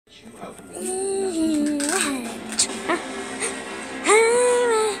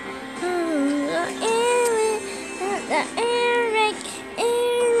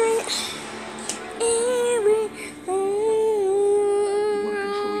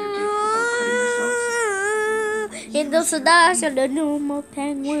In the stars of the normal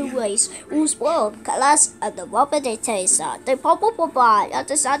penguin race, whose world colors at the Robert they taste the purple pie at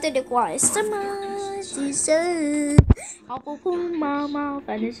the side of the grass. The mighty sun, apple pull my mouth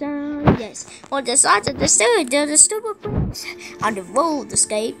and the sun. Yes, on the side of the sun, there's the stupid prince. On the road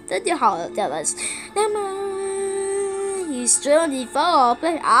escape, the heart of us. The man, he's 24,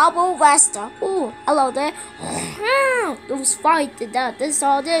 but apple Vesta. Oh, hello there. Those fighting that the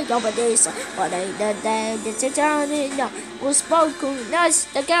saw the competition, but they the journey was spoken. That's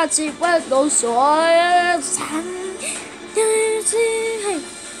the catchy with those swords.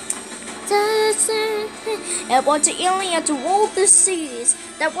 And what's the alien to rule the seas?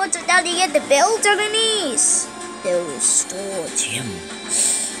 That what's the daddy at the build on the knees? They restored him.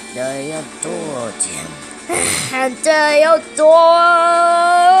 They adored him. And they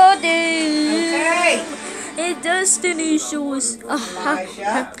adored him. Okay. Destiny shows.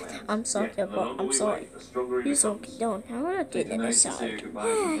 I'm sorry, I'm sorry. He's okie dokie. I wanna do that aside.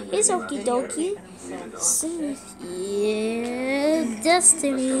 He's okie dokie. Yeah,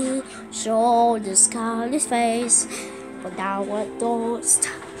 destiny show the scarlet face, but now what thoughts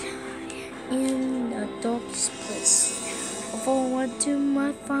in the darkest place. Forward to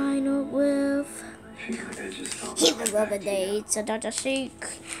my final wealth. He will rubber dates and a shake.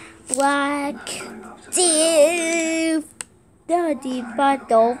 Black deep the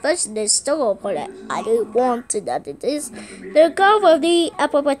battle business store for it. I don't want to that it is the cover of the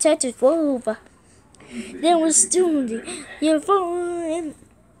apple potato wolf. There was doing your phone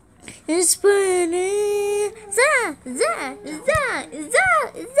is burning.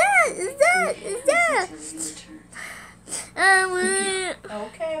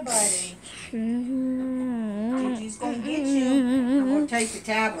 Okay, buddy. Gigi's gonna get you. I'm gonna take the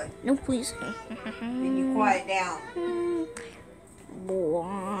tablet. No, please. Then you quiet down.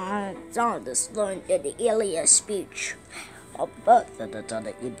 John just learned the alien speech. But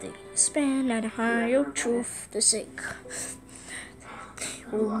the evening span and higher truth to seek.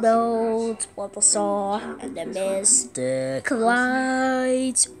 Who knows what the saw and the mystic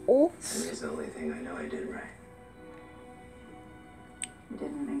lights off? It's the only thing I know I did right.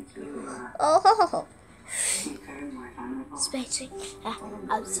 Oh, spacing.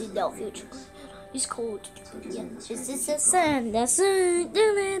 I've seen no future. It's cold. Yeah, this is the sun. The sun,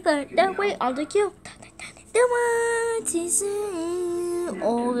 the way on the cube. The one is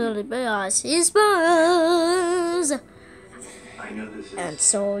all the bears his buzz. And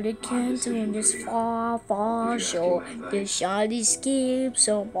so the candle in this far, far shore, the shiny skips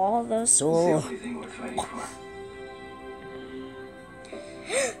of all the soul.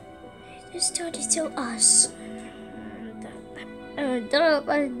 The story to us.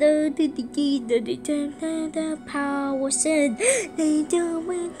 The power said they don't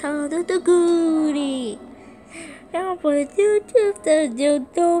wait out of the goodie. Now put you to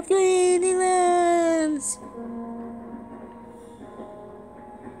the lands.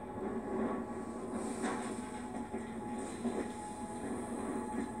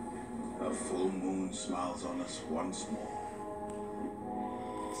 A full moon smiles on us once more.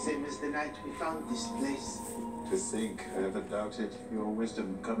 Same as the night we found this place. To think I ever doubted your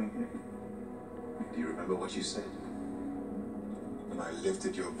wisdom coming here. Do you remember what you said? When I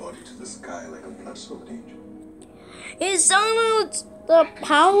lifted your body to the sky like a blood-soaked angel. It sounded the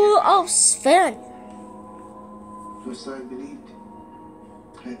power of Sven. For so I believed.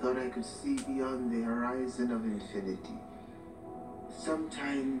 I thought I could see beyond the horizon of infinity.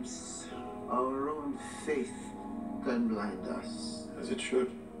 Sometimes our own faith can blind us. As it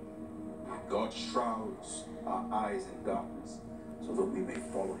should. God shrouds our eyes in darkness, so that we may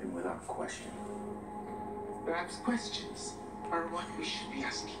follow him without question. Perhaps questions are what we should be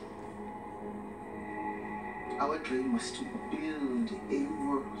asking. Our dream was to build a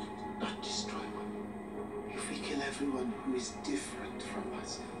world, not destroy one. If we kill everyone who is different from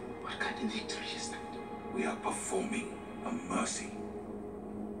us, what kind of victory is that? We are performing a mercy.